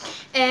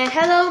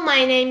 Hello,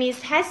 my name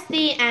is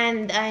Hasti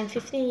and I'm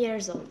 15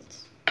 years old.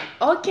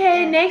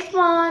 Okay, next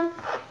one.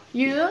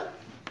 You?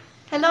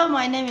 Hello,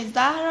 my name is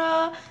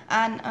Zahra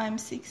and I'm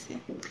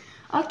 16.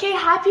 Okay,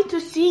 happy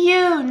to see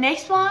you.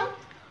 Next one.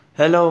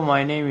 Hello,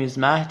 my name is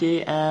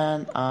Mahdi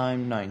and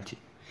I'm 19.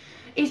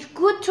 It's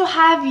good to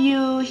have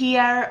you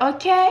here.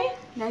 Okay,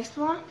 next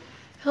one.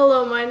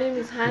 Hello, my name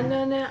is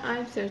Hanane.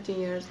 I'm 13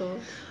 years old.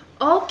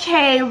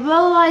 Okay,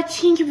 well, I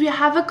think we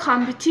have a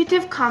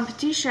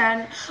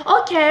competition.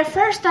 Okay,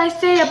 first I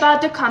say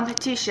about the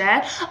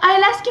competition.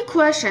 I'll ask a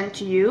question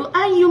to you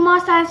and you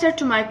must answer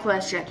to my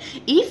question.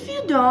 If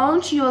you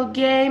don't, you'll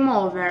game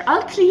over.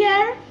 All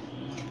clear?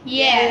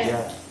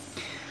 Yes.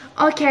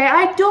 Okay,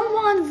 I don't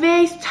want to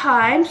waste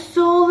time,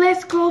 so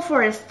let's go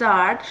for a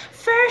start.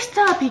 First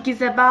topic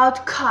is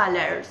about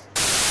colors.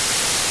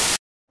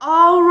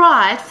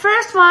 Alright,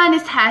 first one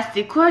is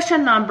Hasti.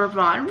 Question number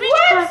 1.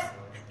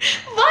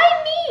 Why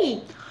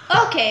me?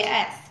 Okay,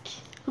 ask.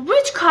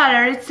 Which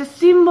color is the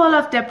symbol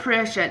of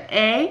depression?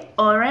 A,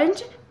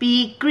 orange,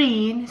 B,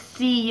 green,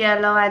 C,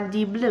 yellow, and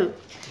D, blue.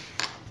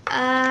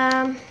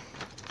 I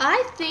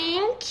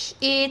think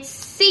it's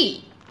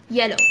C,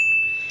 yellow.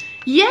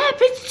 Yep,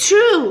 it's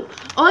true.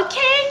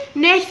 Okay,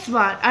 next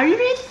one. Are you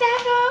ready,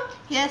 Zahra?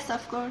 Yes,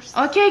 of course.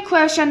 Okay,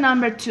 question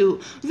number 2.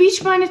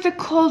 Which one is the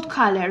cold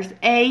colors?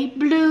 A,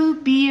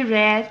 blue, B,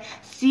 red,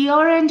 C,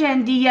 orange,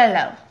 and D,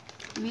 yellow.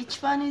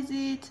 Which one is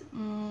it?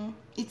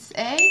 It's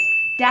A.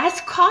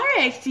 That's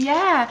correct,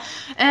 yeah.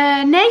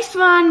 Next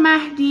one,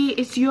 Mahdi,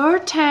 it's your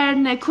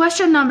turn.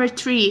 Question number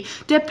 3.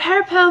 The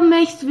purple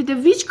mixed with the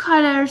which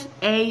colors?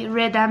 A,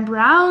 red and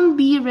brown,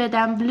 B, red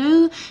and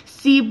blue,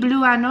 C,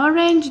 blue and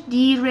orange,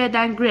 D, red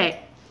and gray.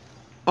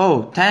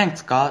 Oh,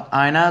 thanks God,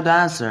 I know the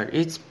answer.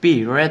 It's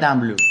B, red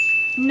and blue.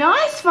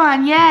 Nice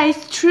one, yeah,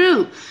 it's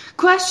true.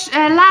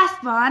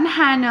 Last one,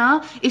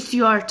 Hannah, it's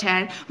your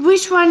turn.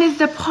 Which one is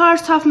the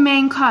part of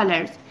main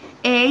colors?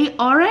 A,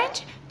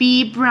 orange,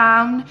 B,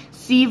 brown,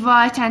 C,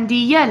 white, and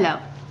D,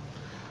 yellow.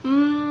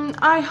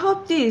 I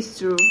hope this is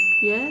true.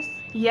 Yes?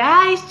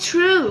 Yeah, it's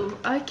true.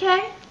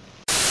 Okay.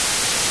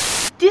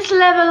 This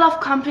level of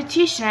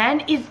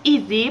competition is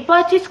easy,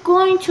 but it's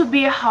going to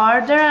be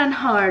harder and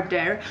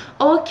harder.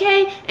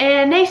 Okay,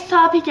 next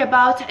topic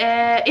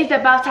is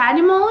about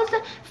animals.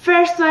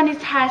 First one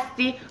is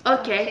Hasti.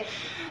 Okay.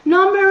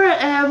 Number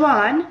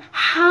 1,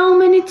 how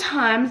many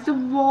times the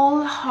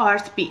whole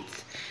heart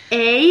beats?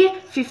 A,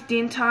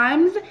 15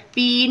 times,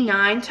 B,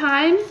 9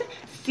 times,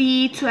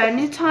 C,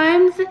 20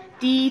 times,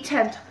 D,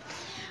 10 times.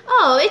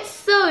 Oh, it's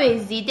so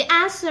easy. The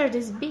answer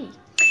is B.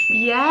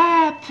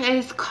 Yep,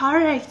 it's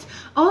correct.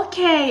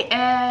 Okay,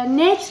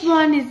 next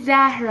one is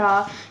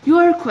Zahra.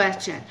 Your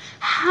question.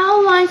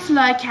 How long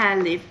fly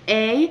can live?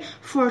 A,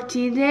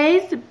 14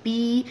 days,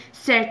 B,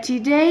 30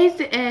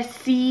 days,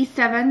 C,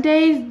 7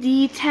 days,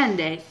 D, 10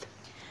 days.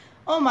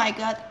 Oh my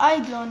god, I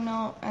don't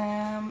know.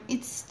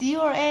 It's D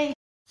or A.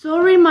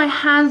 Sorry, my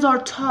hands are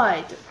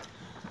tied.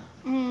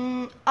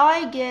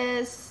 I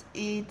guess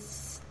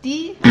it's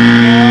D.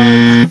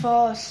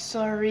 Oh,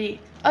 sorry.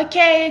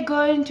 Okay,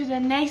 going to the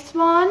next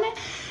one.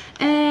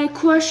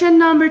 Question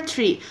number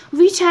 3.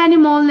 Which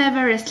animal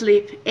never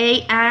sleep?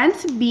 A,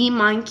 ant, B,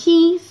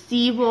 monkey,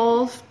 C,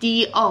 wolf,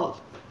 D,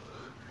 owl.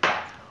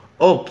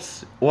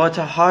 Oops, what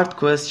a hard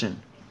question.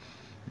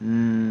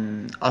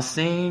 I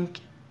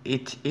think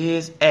it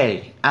is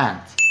A,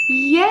 ant.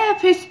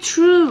 Yep, it's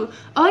true.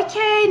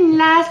 Okay,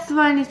 last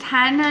one is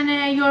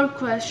Hanane, your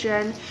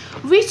question.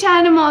 Which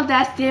animal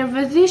does their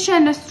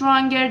vision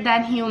stronger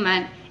than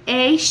human?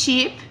 A,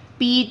 sheep,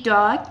 B,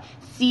 dog,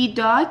 C,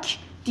 duck,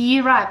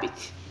 D,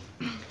 rabbit.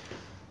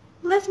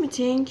 Let me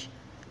think.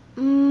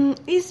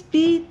 Is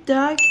B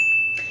dog?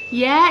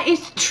 Yeah,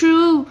 it's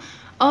true.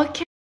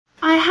 Okay.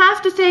 I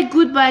have to say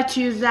goodbye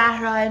to you,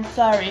 Zahra. I'm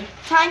sorry.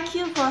 Thank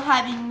you for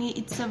having me.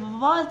 It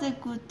was a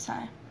good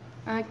time.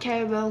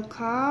 Okay,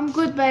 welcome.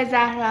 Goodbye,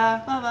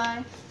 Zahra.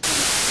 Bye-bye.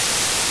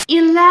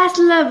 In last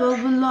level,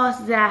 we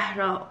lost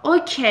Zahra.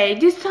 Okay,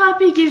 this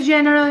topic is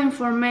general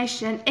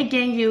information.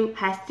 Again, you,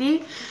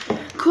 Hasi.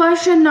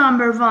 Question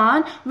number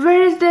 1.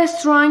 Where is the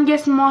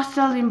strongest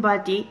muscle in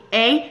body?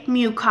 A.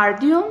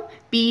 Myocardium.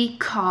 B.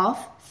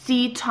 Calf.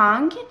 C.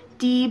 Tongue.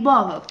 D.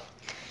 Bowel.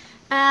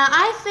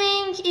 I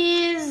think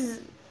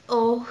is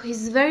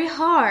very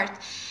hard.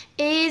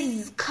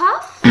 Is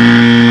cough?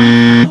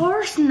 Of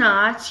course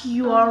not.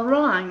 You are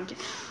wrong.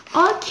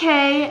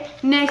 Okay,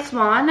 next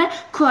one.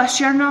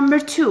 Question number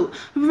 2.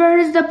 Where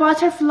is the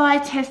butterfly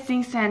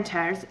testing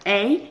centers?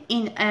 A.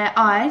 In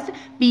eyes.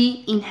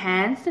 B. In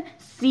hands.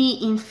 C.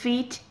 In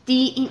feet.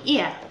 D. In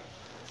ear.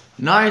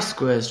 Nice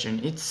question.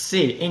 It's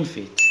C, in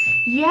feet.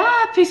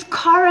 Yep, it's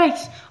correct.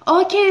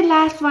 Okay,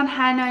 last one,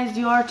 Hannah, is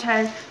your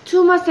turn.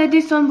 Thomas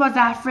Edison was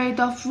afraid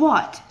of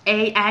what?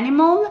 A.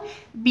 Animal.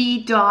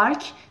 B.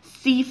 Dark.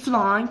 C.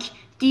 Flunk.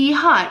 D.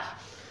 High.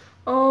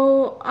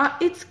 Oh,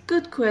 it's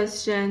good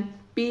question.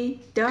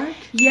 B, dark?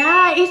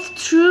 Yeah, it's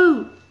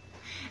true.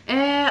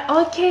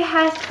 Okay,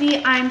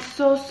 Hasi, I'm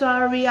so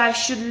sorry. I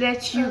should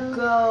let you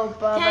go.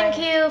 Bye-bye. Thank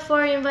you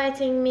for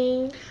inviting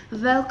me.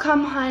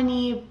 Welcome,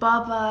 honey.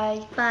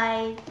 Bye-bye.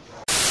 Bye.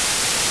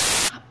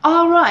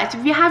 Alright,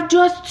 we have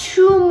just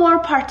 2 more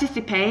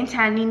participants,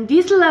 and in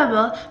this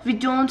level, we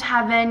don't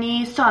have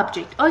any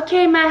subject.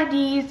 Okay,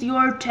 Mahdi, it's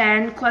your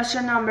turn.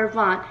 Question number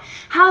 1.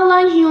 How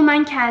long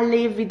human can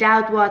live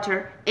without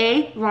water?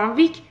 A. 1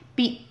 week.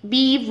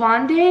 B.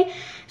 1 day.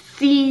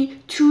 C.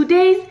 2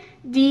 days.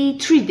 D.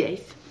 3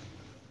 days.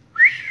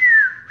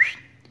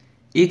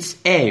 It's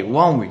A,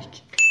 1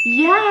 week.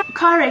 Yeah,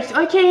 correct.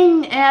 Okay,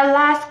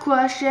 last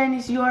question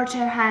is your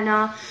turn,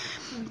 Hannah.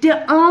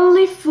 The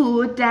only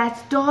food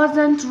that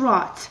doesn't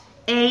rot.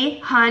 A.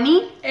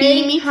 Honey.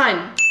 B. Meat.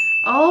 Honey.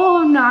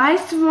 Oh,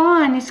 nice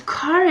one. It's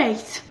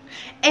correct.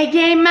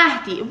 Again,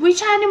 Mahdi.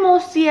 Which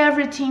animals see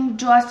everything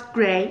just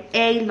grey?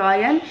 A.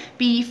 Lion.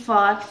 B.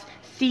 Fox.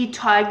 C.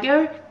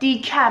 Tiger. D.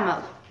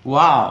 Camel.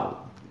 Wow.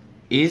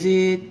 Is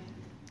it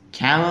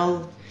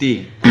camel?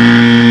 D.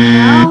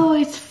 No,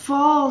 it's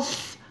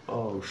false.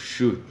 Oh,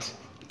 shoot.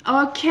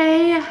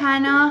 Okay,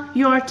 Hannah,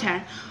 your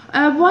turn.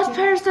 What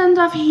percent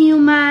of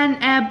human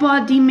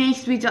body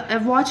mixed with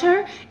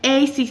water?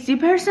 A.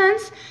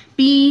 60%.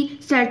 B.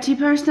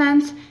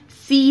 30%.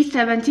 C.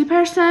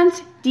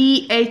 70%.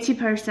 D.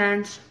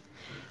 80%.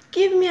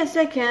 Give me a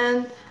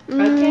second.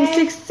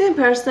 Okay.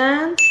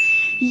 16%.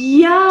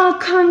 Yeah,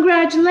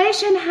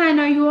 congratulations,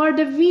 Hannah. You are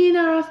the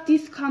winner of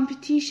this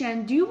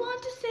competition. Do you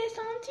want to say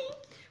something?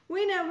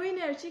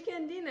 Winner,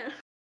 chicken dinner.